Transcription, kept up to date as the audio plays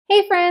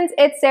Hey friends,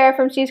 it's Sarah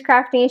from She's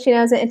Crafty and She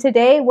Knows It, and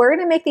today we're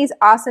going to make these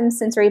awesome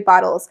sensory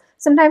bottles.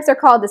 Sometimes they're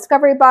called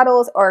discovery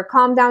bottles or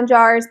calm down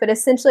jars, but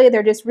essentially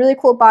they're just really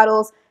cool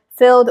bottles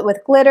filled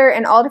with glitter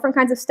and all different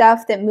kinds of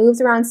stuff that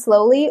moves around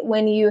slowly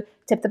when you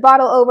tip the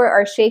bottle over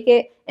or shake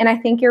it, and I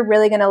think you're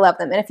really going to love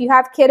them. And if you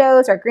have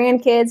kiddos or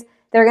grandkids,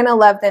 they're going to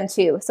love them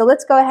too. So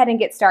let's go ahead and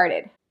get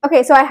started.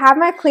 Okay, so I have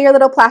my clear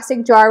little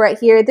plastic jar right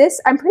here. This,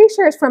 I'm pretty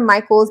sure is from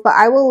Michaels, but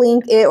I will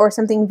link it or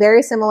something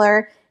very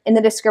similar in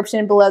the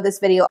description below this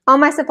video. All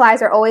my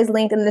supplies are always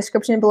linked in the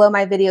description below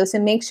my video, so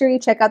make sure you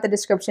check out the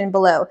description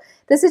below.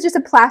 This is just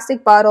a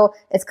plastic bottle.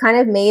 It's kind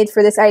of made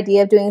for this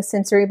idea of doing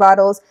sensory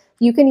bottles.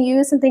 You can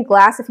use something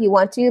glass if you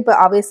want to, but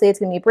obviously it's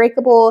going to be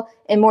breakable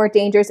and more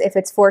dangerous if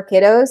it's for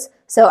kiddos.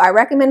 So I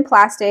recommend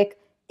plastic.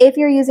 If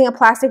you're using a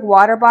plastic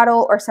water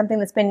bottle or something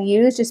that's been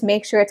used, just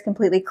make sure it's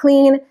completely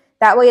clean.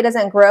 That way it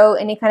doesn't grow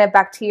any kind of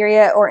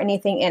bacteria or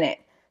anything in it.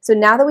 So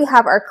now that we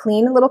have our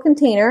clean little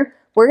container,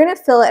 we're going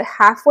to fill it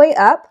halfway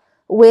up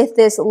with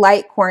this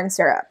light corn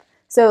syrup.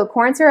 So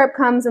corn syrup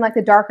comes in like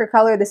the darker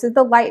color. This is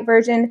the light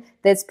version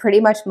that's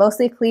pretty much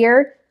mostly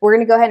clear. We're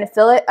going to go ahead and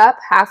fill it up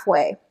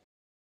halfway.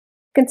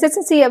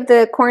 Consistency of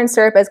the corn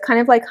syrup is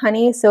kind of like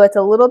honey, so it's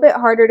a little bit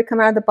harder to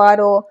come out of the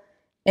bottle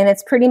and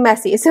it's pretty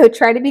messy. So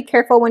try to be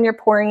careful when you're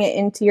pouring it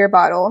into your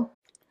bottle.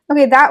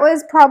 Okay, that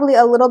was probably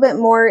a little bit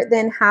more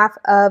than half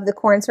of the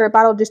corn syrup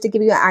bottle, just to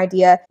give you an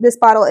idea. This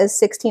bottle is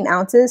 16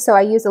 ounces, so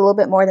I used a little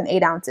bit more than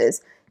 8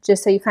 ounces,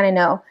 just so you kind of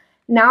know.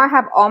 Now I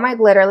have all my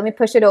glitter. Let me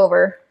push it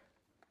over.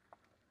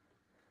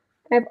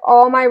 I have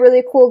all my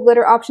really cool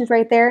glitter options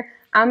right there.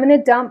 I'm going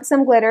to dump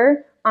some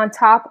glitter on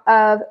top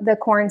of the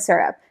corn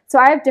syrup. So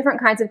I have different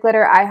kinds of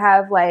glitter. I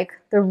have like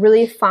the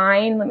really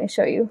fine, let me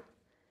show you.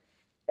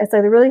 It's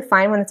like the really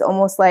fine one that's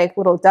almost like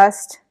little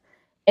dust.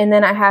 And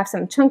then I have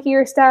some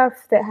chunkier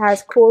stuff that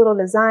has cool little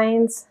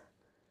designs.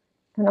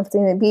 I don't know if it's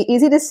going to be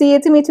easy to see.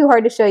 It's going to be too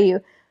hard to show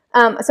you.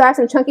 So I have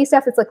some chunky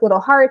stuff that's like little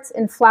hearts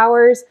and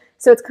flowers.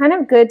 So it's kind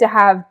of good to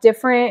have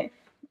different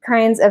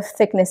kinds of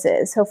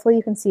thicknesses. Hopefully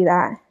you can see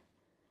that.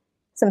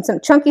 Some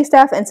chunky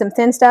stuff and some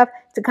thin stuff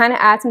to kind of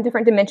add some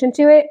different dimension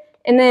to it.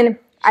 And then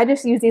I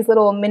just use these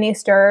little mini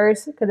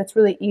stirrers because it's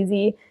really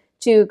easy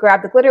to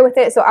grab the glitter with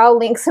it. So I'll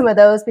link some of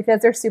those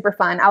because they're super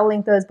fun. I'll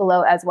link those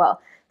below as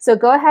well. So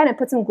go ahead and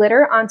put some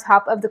glitter on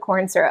top of the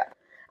corn syrup.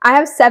 I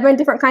have 7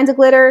 different kinds of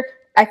glitter.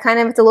 It's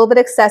a little bit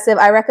excessive.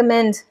 I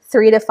recommend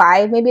 3 to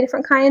 5 maybe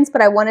different kinds,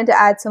 but I wanted to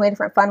add so many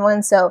different fun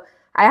ones. So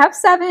I have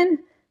 7.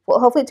 Well,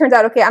 hopefully it turns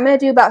out okay. I'm going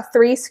to do about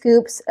 3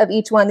 scoops of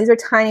each one. These are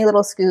tiny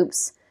little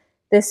scoops.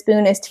 This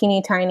spoon is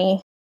teeny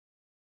tiny.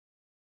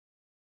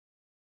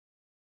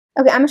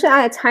 Okay, I'm just going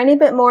to add a tiny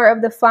bit more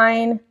of the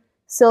fine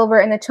silver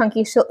and the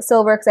chunky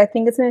silver because I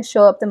think it's going to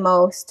show up the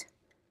most.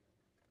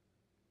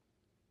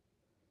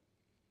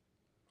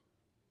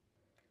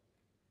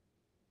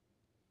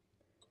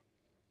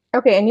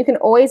 Okay, and you can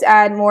always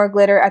add more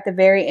glitter at the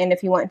very end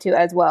if you want to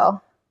as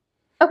well.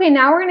 Okay,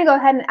 now we're going to go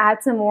ahead and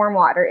add some warm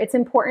water. It's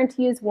important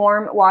to use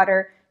warm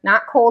water,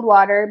 not cold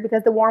water,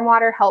 because the warm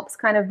water helps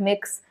kind of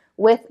mix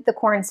with the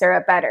corn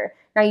syrup better.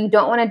 Now you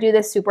don't want to do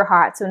this super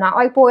hot, so not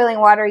like boiling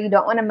water. You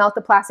don't want to melt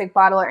the plastic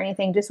bottle or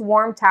anything. Just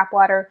warm tap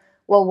water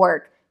will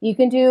work. You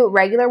can do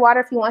regular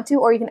water if you want to,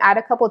 or you can add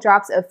a couple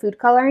drops of food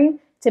coloring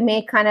to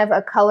make kind of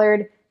a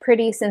colored,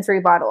 pretty sensory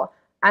bottle.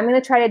 I'm going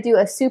to try to do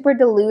a super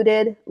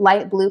diluted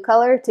light blue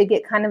color to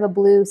get kind of a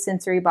blue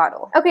sensory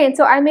bottle. Okay, and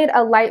so I made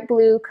a light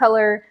blue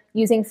color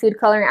using food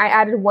coloring. I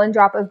added 1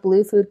 drop of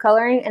blue food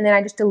coloring and then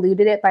I just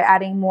diluted it by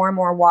adding more and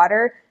more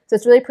water. So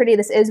it's really pretty.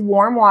 This is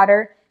warm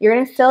water. You're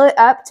going to fill it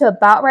up to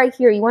about right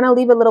here. You want to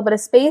leave a little bit of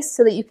space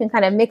so that you can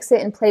kind of mix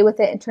it and play with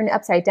it and turn it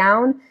upside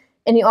down.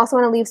 And you also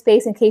want to leave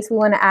space in case we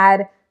want to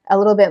add a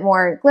little bit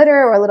more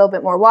glitter or a little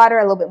bit more water,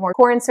 a little bit more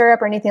corn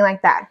syrup or anything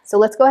like that. So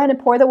let's go ahead and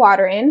pour the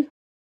water in.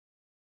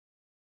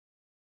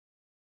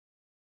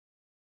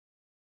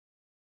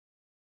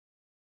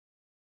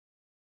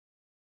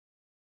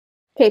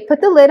 Okay,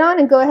 put the lid on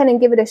and go ahead and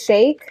give it a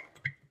shake.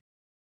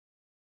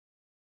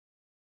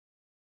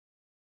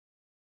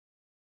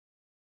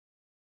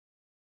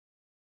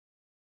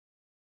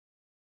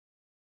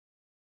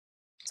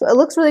 So it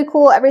looks really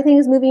cool. Everything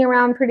is moving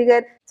around pretty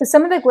good. So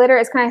some of the glitter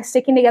is kind of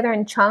sticking together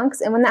in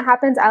chunks. And when that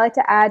happens, I like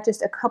to add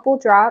just a couple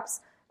drops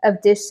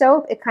of dish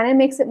soap. It kind of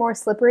makes it more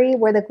slippery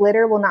where the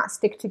glitter will not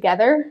stick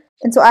together.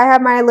 And so I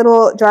have my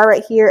little jar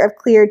right here of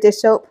clear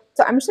dish soap.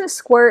 So I'm just going to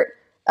squirt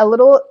a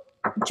little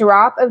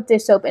drop of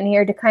dish soap in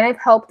here to kind of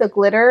help the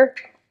glitter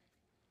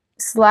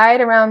slide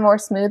around more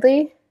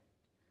smoothly.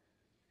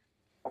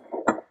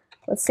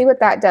 Let's see what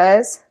that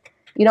does.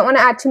 You don't want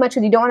to add too much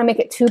because you don't want to make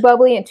it too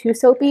bubbly and too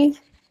soapy.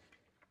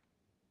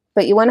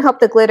 But you want to help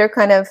the glitter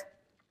kind of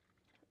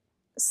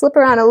slip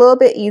around a little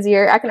bit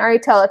easier. I can already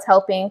tell it's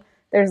helping.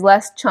 There's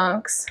less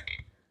chunks.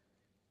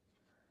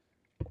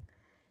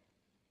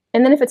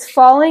 And then if it's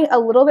falling a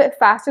little bit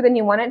faster than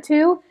you want it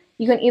to,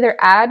 you can either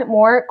add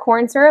more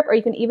corn syrup or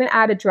you can even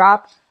add a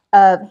drop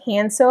of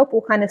hand soap.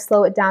 Will kind of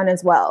slow it down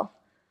as well.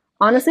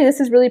 Honestly, this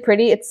is really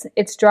pretty.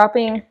 It's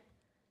dropping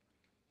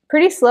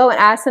pretty slow, and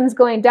as some's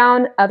going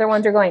down, other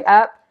ones are going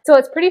up. So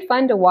it's pretty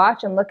fun to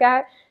watch and look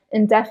at,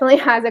 and definitely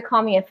has a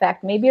calming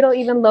effect. Maybe it'll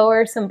even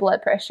lower some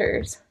blood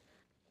pressures.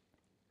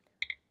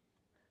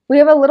 We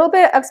have a little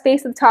bit of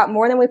space at the top,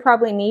 more than we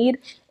probably need,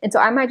 and so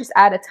I might just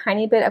add a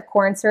tiny bit of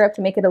corn syrup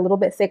to make it a little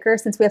bit thicker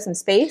since we have some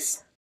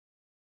space.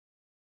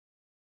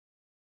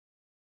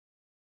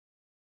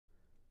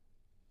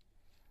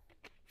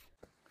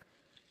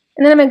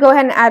 And then I'm going to go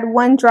ahead and add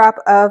 1 drop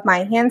of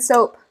my hand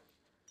soap.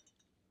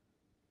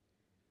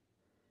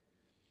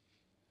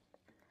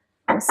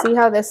 And see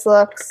how this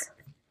looks.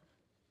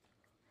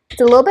 It's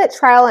a little bit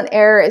trial and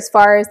error as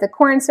far as the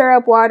corn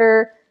syrup,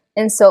 water,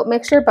 and soap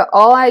mixture, but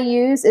all I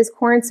use is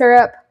corn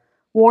syrup,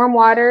 warm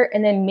water,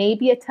 and then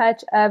maybe a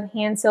touch of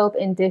hand soap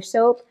and dish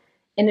soap,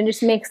 and it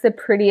just makes the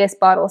prettiest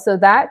bottle. So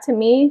that to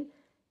me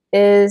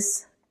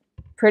is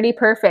pretty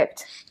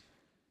perfect.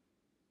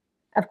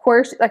 Of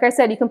course, like I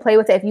said, you can play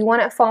with it. If you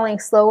want it falling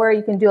slower,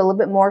 you can do a little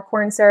bit more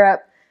corn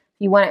syrup.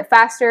 If you want it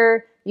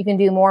faster, you can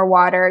do more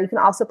water. You can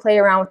also play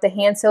around with the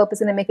hand soap. It's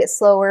going to make it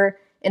slower,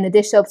 and the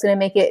dish soap's going to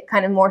make it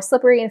kind of more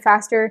slippery and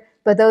faster,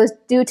 but those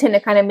do tend to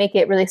kind of make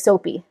it really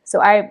soapy. So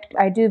I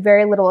do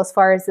very little as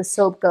far as the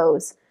soap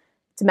goes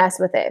to mess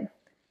with it.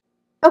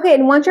 Okay,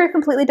 and once you're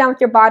completely done with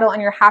your bottle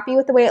and you're happy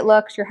with the way it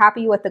looks, you're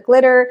happy with the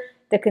glitter,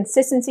 the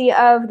consistency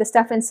of the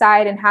stuff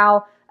inside, and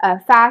how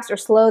fast or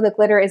slow the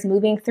glitter is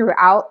moving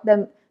throughout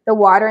the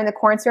water and the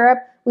corn syrup,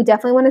 we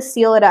definitely want to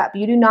seal it up.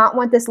 You do not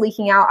want this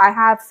leaking out. I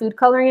have food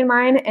coloring in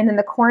mine, and then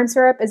the corn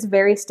syrup is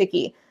very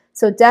sticky.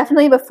 So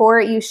definitely before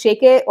you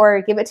shake it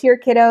or give it to your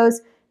kiddos,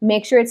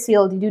 make sure it's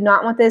sealed. You do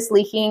not want this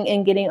leaking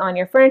and getting on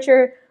your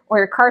furniture or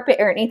your carpet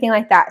or anything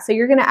like that. So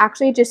you're going to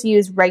actually just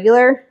use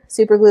regular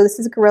super glue. This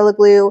is Gorilla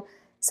Glue,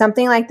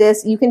 something like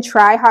this. You can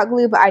try hot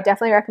glue, but I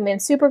definitely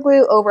recommend super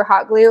glue over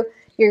hot glue.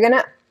 You're going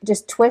to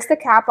just twist the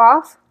cap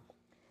off.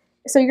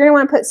 So you're going to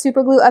want to put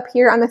super glue up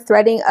here on the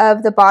threading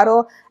of the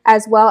bottle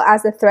as well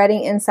as the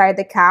threading inside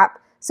the cap.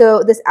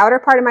 So this outer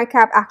part of my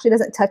cap actually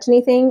doesn't touch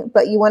anything,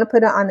 but you want to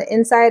put it on the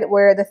inside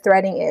where the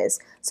threading is.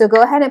 So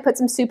go ahead and put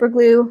some super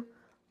glue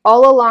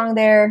all along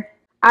there.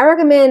 I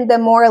recommend the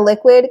more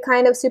liquid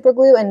kind of super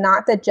glue and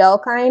not the gel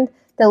kind.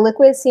 The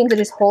liquid seems to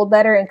just hold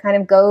better and kind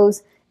of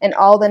goes in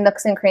all the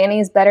nooks and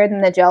crannies better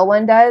than the gel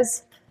one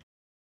does.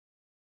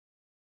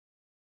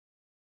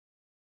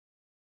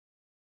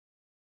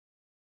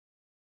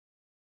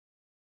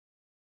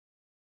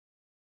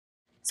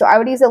 So I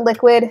would use a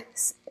liquid,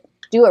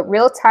 do it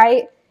real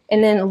tight,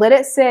 and then let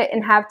it sit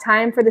and have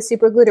time for the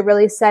super glue to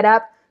really set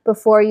up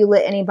before you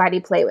let anybody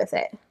play with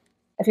it.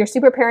 If you're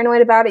super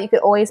paranoid about it, you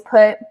could always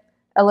put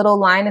a little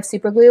line of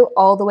super glue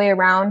all the way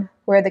around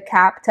where the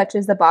cap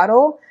touches the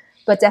bottle,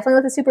 but definitely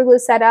let the super glue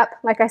set up.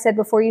 Like I said,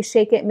 before you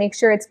shake it, make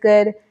sure it's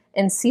good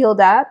and sealed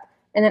up.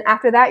 And then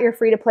after that, you're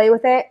free to play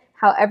with it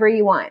however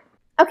you want.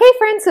 Okay,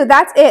 friends, so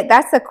that's it.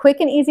 That's a quick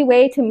and easy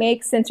way to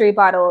make sensory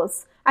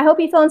bottles. I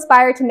hope you feel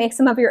inspired to make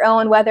some of your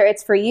own, whether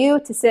it's for you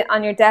to sit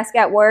on your desk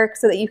at work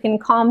so that you can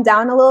calm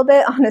down a little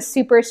bit on a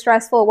super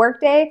stressful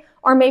workday,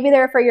 or maybe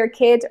they're for your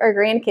kids or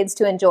grandkids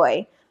to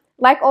enjoy.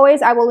 Like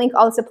always, I will link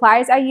all the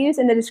supplies I use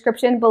in the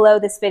description below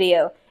this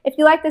video. If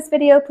you like this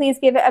video, please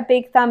give it a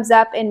big thumbs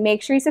up and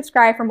make sure you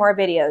subscribe for more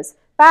videos.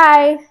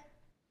 Bye!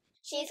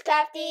 She's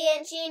crafty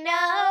and she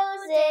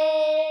knows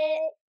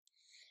it.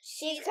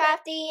 She's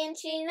crafty and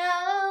she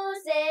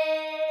knows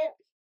it.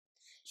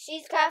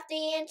 She's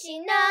crafty and she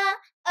knows.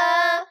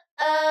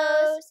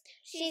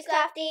 She's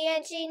crafty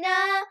and she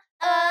knows.